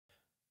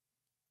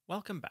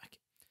Welcome back.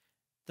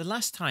 The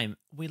last time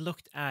we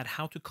looked at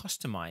how to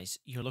customize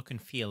your look and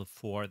feel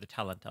for the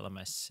Talent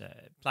LMS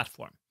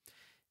platform.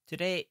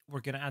 Today,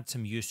 we're going to add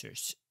some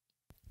users.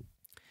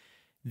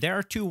 There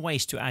are two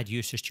ways to add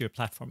users to your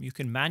platform. You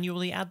can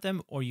manually add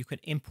them, or you can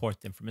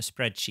import them from a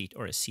spreadsheet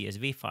or a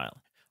CSV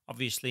file.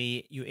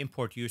 Obviously, you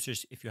import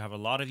users if you have a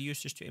lot of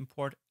users to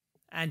import,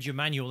 and you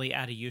manually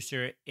add a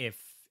user if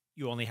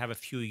you only have a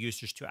few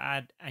users to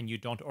add and you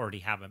don't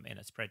already have them in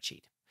a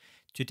spreadsheet.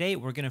 Today,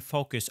 we're going to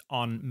focus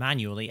on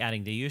manually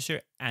adding the user,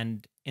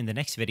 and in the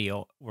next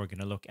video, we're going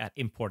to look at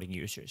importing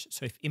users.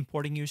 So if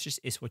importing users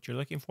is what you're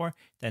looking for,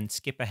 then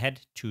skip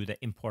ahead to the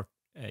import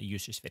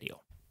users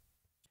video.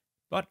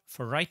 But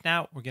for right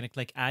now, we're going to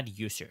click Add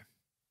User.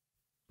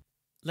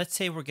 Let's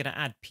say we're going to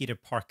add Peter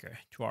Parker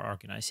to our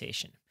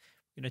organization.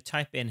 We're going to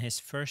type in his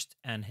first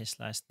and his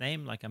last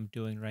name like I'm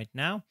doing right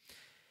now.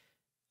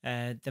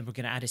 Then we're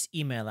going to add his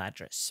email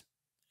address.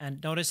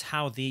 And notice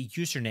how the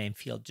username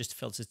field just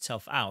fills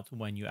itself out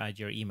when you add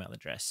your email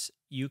address.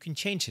 You can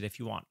change it if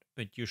you want,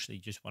 but usually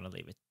you just want to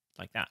leave it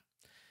like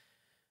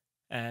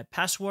that.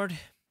 Password.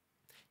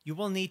 You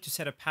will need to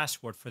set a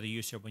password for the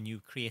user when you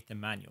create them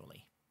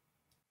manually.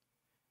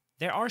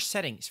 There are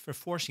settings for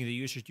forcing the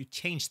user to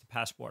change the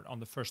password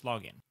on the first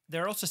login.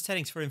 There are also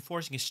settings for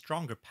enforcing a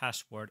stronger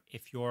password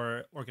if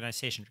your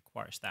organization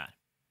requires that.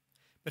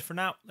 But for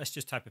now, let's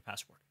just type a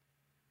password.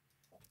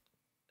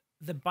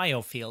 The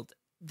bio field.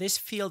 This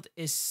field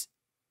is,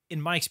 in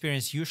my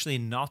experience, usually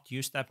not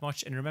used that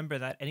much. And remember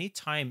that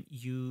anytime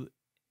you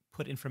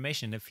put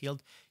information in a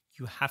field,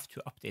 you have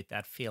to update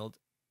that field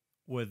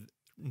with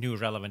new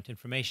relevant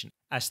information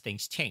as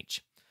things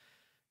change.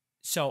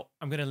 So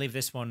I'm going to leave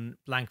this one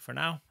blank for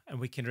now,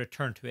 and we can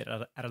return to it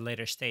at a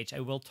later stage.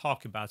 I will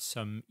talk about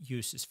some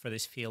uses for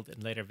this field in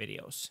later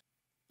videos.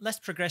 Let's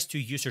progress to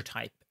user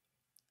type.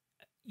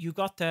 You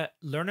got the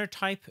learner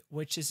type,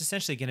 which is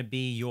essentially going to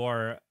be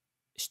your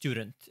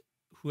student,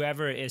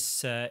 whoever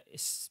is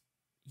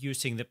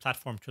using the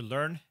platform to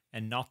learn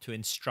and not to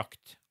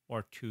instruct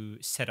or to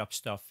set up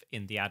stuff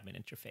in the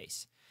admin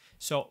interface.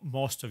 So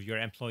most of your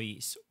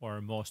employees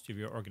or most of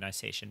your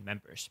organization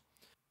members.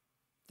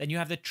 Then you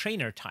have the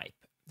trainer type.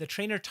 The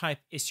trainer type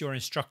is your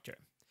instructor.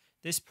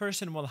 This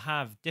person will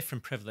have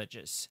different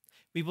privileges.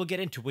 We will get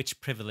into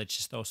which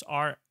privileges those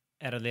are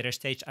at a later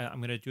stage. I'm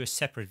going to do a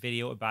separate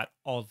video about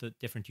all the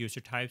different user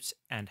types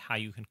and how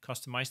you can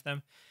customize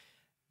them.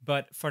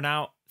 But for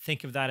now,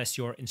 think of that as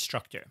your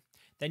instructor.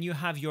 Then you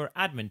have your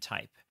admin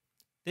type.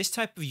 This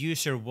type of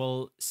user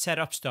will set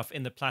up stuff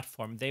in the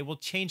platform. They will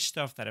change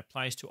stuff that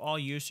applies to all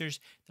users.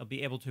 They'll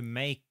be able to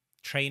make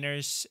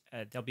trainers.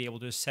 They'll be able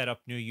to set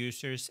up new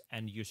users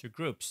and user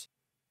groups.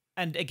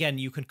 And again,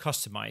 you can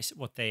customize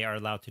what they are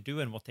allowed to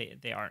do and what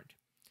they aren't.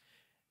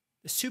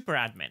 The super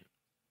admin.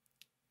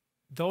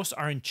 Those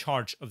are in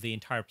charge of the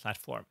entire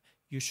platform.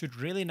 You should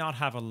really not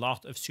have a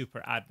lot of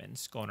super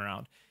admins going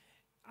around.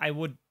 I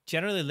would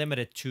generally limit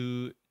it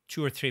to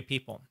 2 or 3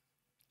 people.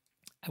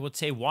 I would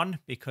say 1,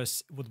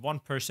 because with 1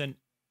 person,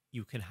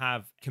 you can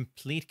have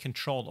complete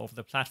control over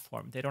the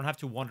platform. They don't have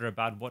to wonder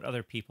about what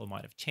other people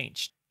might have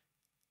changed.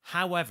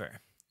 However,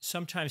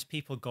 sometimes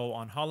people go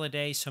on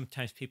holiday,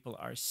 sometimes people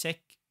are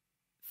sick,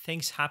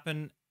 things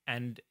happen,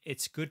 and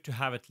it's good to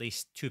have at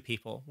least 2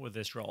 people with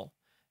this role.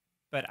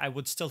 But I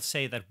would still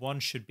say that 1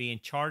 should be in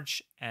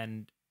charge,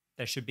 and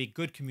there should be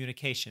good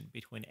communication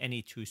between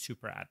any 2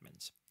 super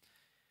admins.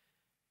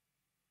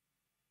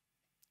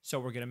 So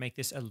we're going to make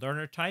this a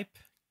learner type.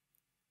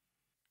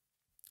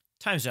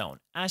 Time zone.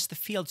 As the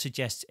field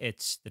suggests,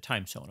 it's the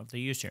time zone of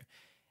the user.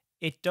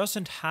 It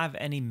doesn't have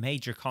any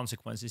major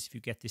consequences if you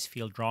get this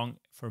field wrong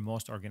for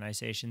most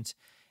organizations.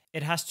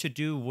 It has to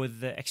do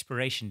with the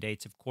expiration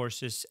dates of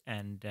courses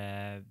and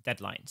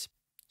deadlines.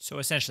 So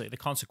essentially, the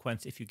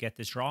consequence if you get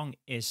this wrong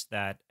is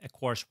that a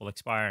course will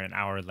expire an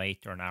hour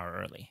late or an hour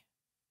early.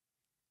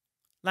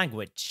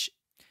 Language.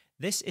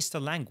 This is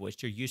the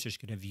language your users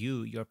can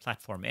view your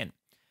platform in.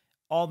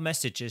 All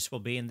messages will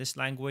be in this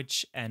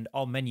language, and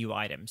all menu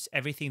items,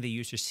 everything the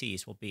user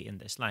sees will be in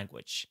this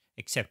language,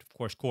 except, of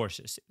course,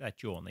 courses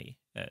that you only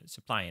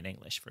supply in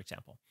English, for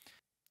example.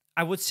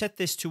 I would set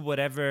this to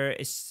whatever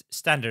is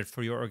standard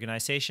for your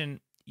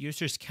organization.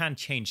 Users can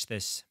change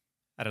this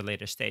at a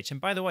later stage. And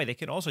by the way, they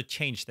can also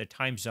change their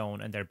time zone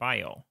and their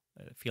bio,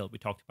 the field we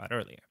talked about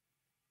earlier.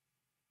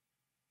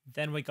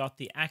 Then we got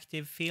the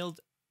active field.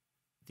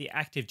 The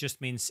active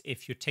just means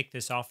if you tick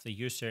this off, the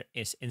user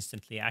is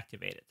instantly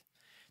activated.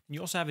 You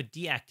also have a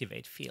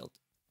deactivate field.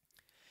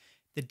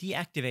 The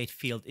deactivate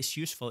field is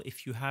useful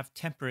if you have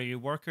temporary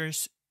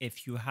workers,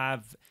 if you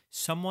have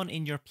someone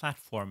in your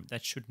platform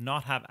that should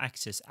not have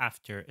access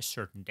after a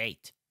certain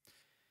date.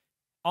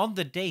 On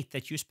the date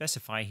that you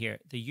specify here,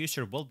 the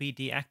user will be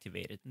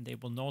deactivated and they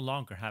will no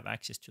longer have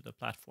access to the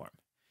platform.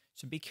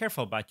 So be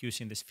careful about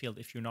using this field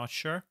if you're not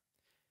sure.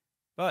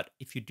 But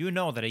if you do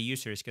know that a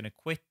user is going to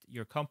quit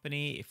your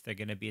company, if they're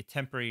going to be a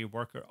temporary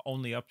worker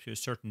only up to a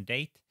certain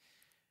date,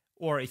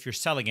 or if you're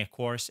selling a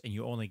course and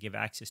you only give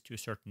access to a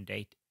certain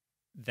date,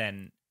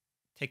 then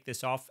take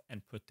this off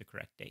and put the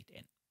correct date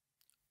in.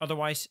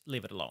 Otherwise,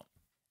 leave it alone.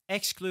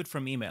 Exclude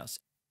from emails.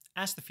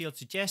 As the field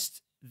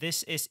suggests,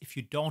 this is if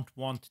you don't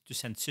want to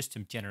send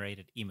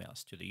system-generated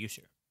emails to the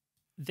user.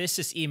 This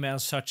is emails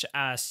such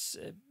as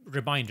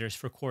reminders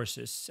for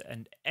courses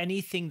and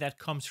anything that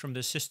comes from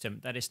the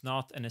system that is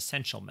not an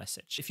essential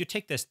message. If you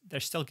take this, they're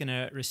still going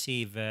to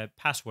receive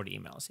password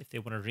emails if they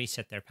want to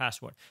reset their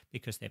password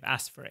because they've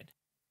asked for it.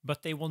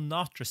 But they will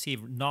not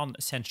receive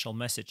non-essential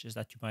messages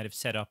that you might have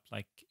set up,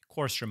 like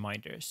course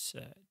reminders,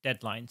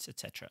 deadlines,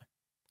 etc.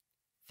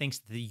 Things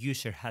that the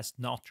user has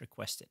not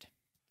requested.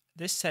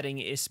 This setting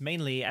is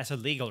mainly as a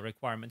legal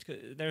requirement.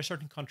 There are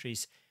certain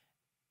countries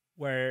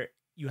where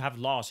you have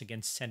laws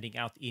against sending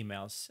out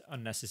emails,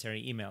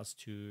 unnecessary emails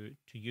to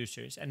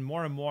users, and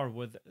more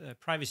with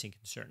privacy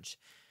concerns.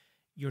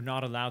 You're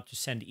not allowed to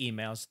send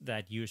emails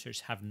that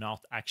users have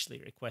not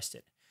actually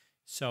requested.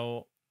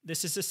 So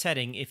this is a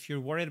setting if you're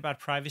worried about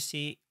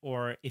privacy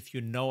or if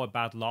you know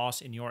about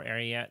laws in your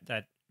area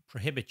that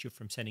prohibit you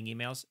from sending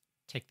emails,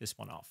 take this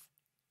one off.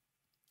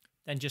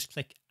 Then just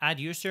click Add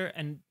User.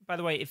 And by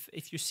the way,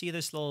 if you see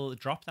this little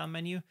drop-down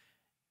menu,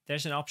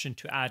 there's an option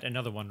to add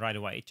another one right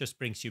away. It just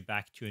brings you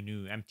back to a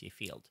new empty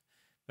field,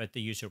 but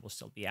the user will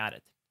still be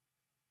added.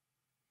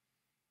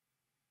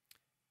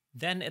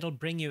 Then it'll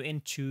bring you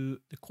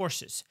into the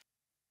courses.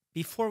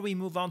 Before we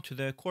move on to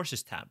the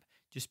courses tab,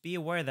 just be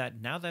aware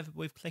that now that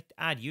we've clicked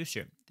Add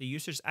User, the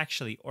user's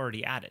actually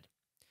already added.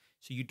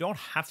 So you don't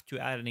have to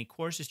add any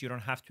courses, you don't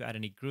have to add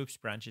any groups,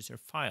 branches, or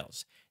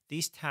files.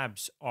 These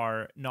tabs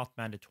are not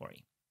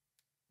mandatory.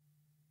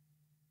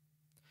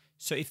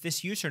 So if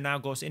this user now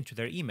goes into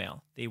their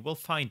email, they will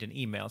find an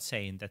email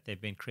saying that they've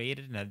been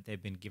created and that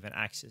they've been given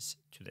access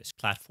to this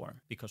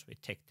platform because we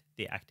ticked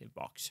the active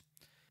box.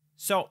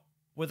 So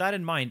with that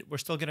in mind, we're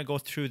still going to go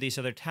through these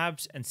other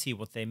tabs and see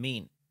what they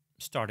mean,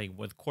 starting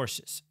with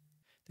courses.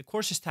 The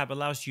courses tab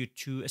allows you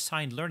to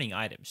assign learning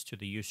items to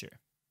the user.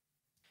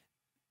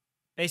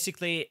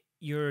 Basically,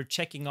 you're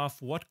checking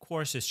off what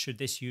courses should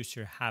this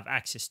user have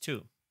access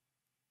to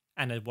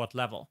and at what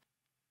level.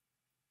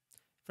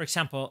 For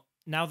example,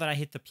 now that I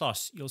hit the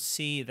plus, you'll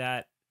see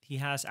that he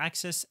has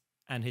access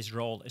and his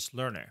role is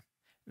learner.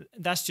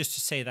 That's just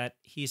to say that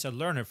he's a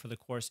learner for the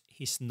course,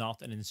 he's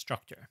not an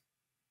instructor.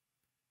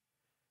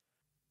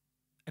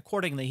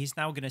 Accordingly, he's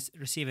now going to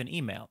receive an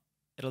email.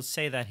 It'll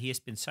say that he has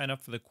been signed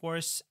up for the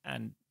course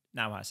and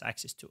now has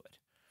access to it.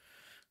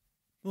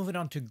 Moving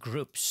on to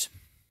groups.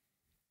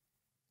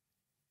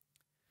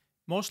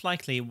 Most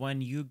likely, when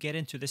you get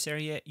into this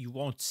area, you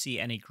won't see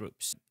any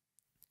groups.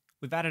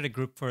 We've added a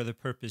group for the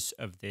purpose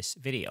of this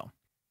video.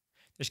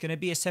 There's going to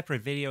be a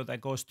separate video that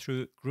goes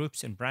through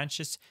groups and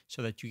branches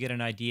so that you get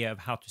an idea of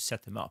how to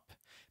set them up.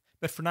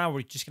 But for now,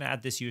 we're just going to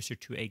add this user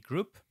to a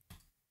group.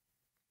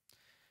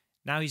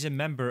 Now he's a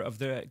member of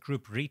the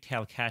group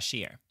Retail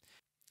Cashier.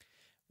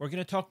 We're going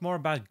to talk more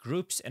about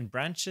groups and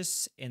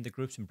branches in the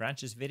groups and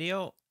branches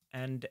video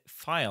and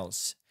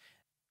files.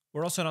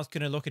 We're also not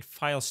going to look at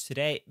files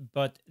today,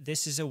 but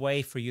this is a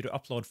way for you to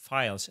upload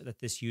files that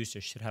this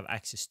user should have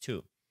access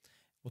to.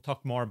 We'll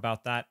talk more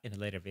about that in a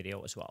later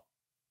video as well.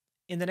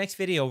 In the next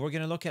video, we're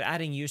going to look at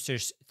adding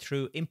users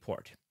through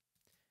import.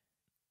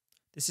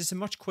 This is a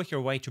much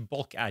quicker way to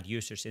bulk add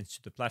users into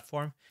the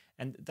platform,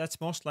 and that's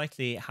most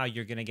likely how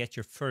you're going to get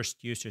your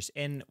first users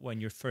in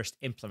when you're first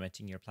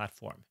implementing your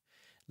platform.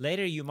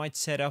 Later, you might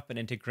set up an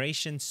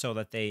integration so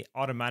that they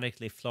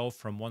automatically flow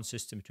from one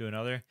system to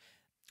another.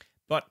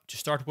 But to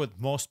start with,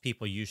 most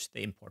people use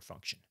the import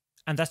function.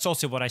 And that's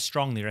also what I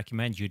strongly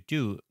recommend you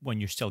do when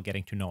you're still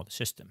getting to know the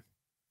system.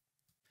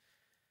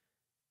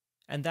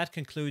 And that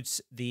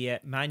concludes the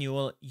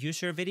manual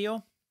user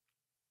video.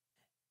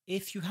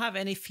 If you have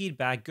any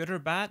feedback, good or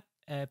bad,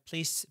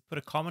 please put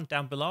a comment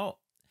down below.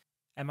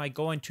 Am I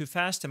going too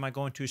fast? Am I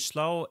going too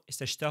slow? Is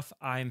there stuff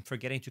I'm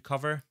forgetting to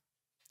cover?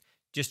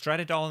 Just write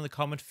it all in the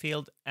comment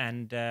field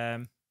and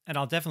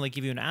I'll definitely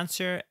give you an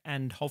answer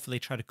and hopefully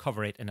try to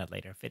cover it in a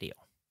later video.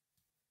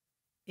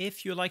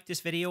 If you like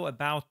this video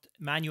about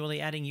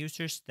manually adding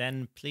users,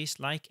 then please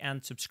like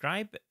and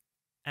subscribe,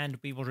 and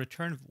we will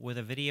return with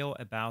a video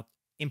about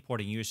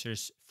importing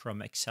users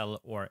from Excel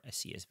or a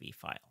CSV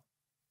file.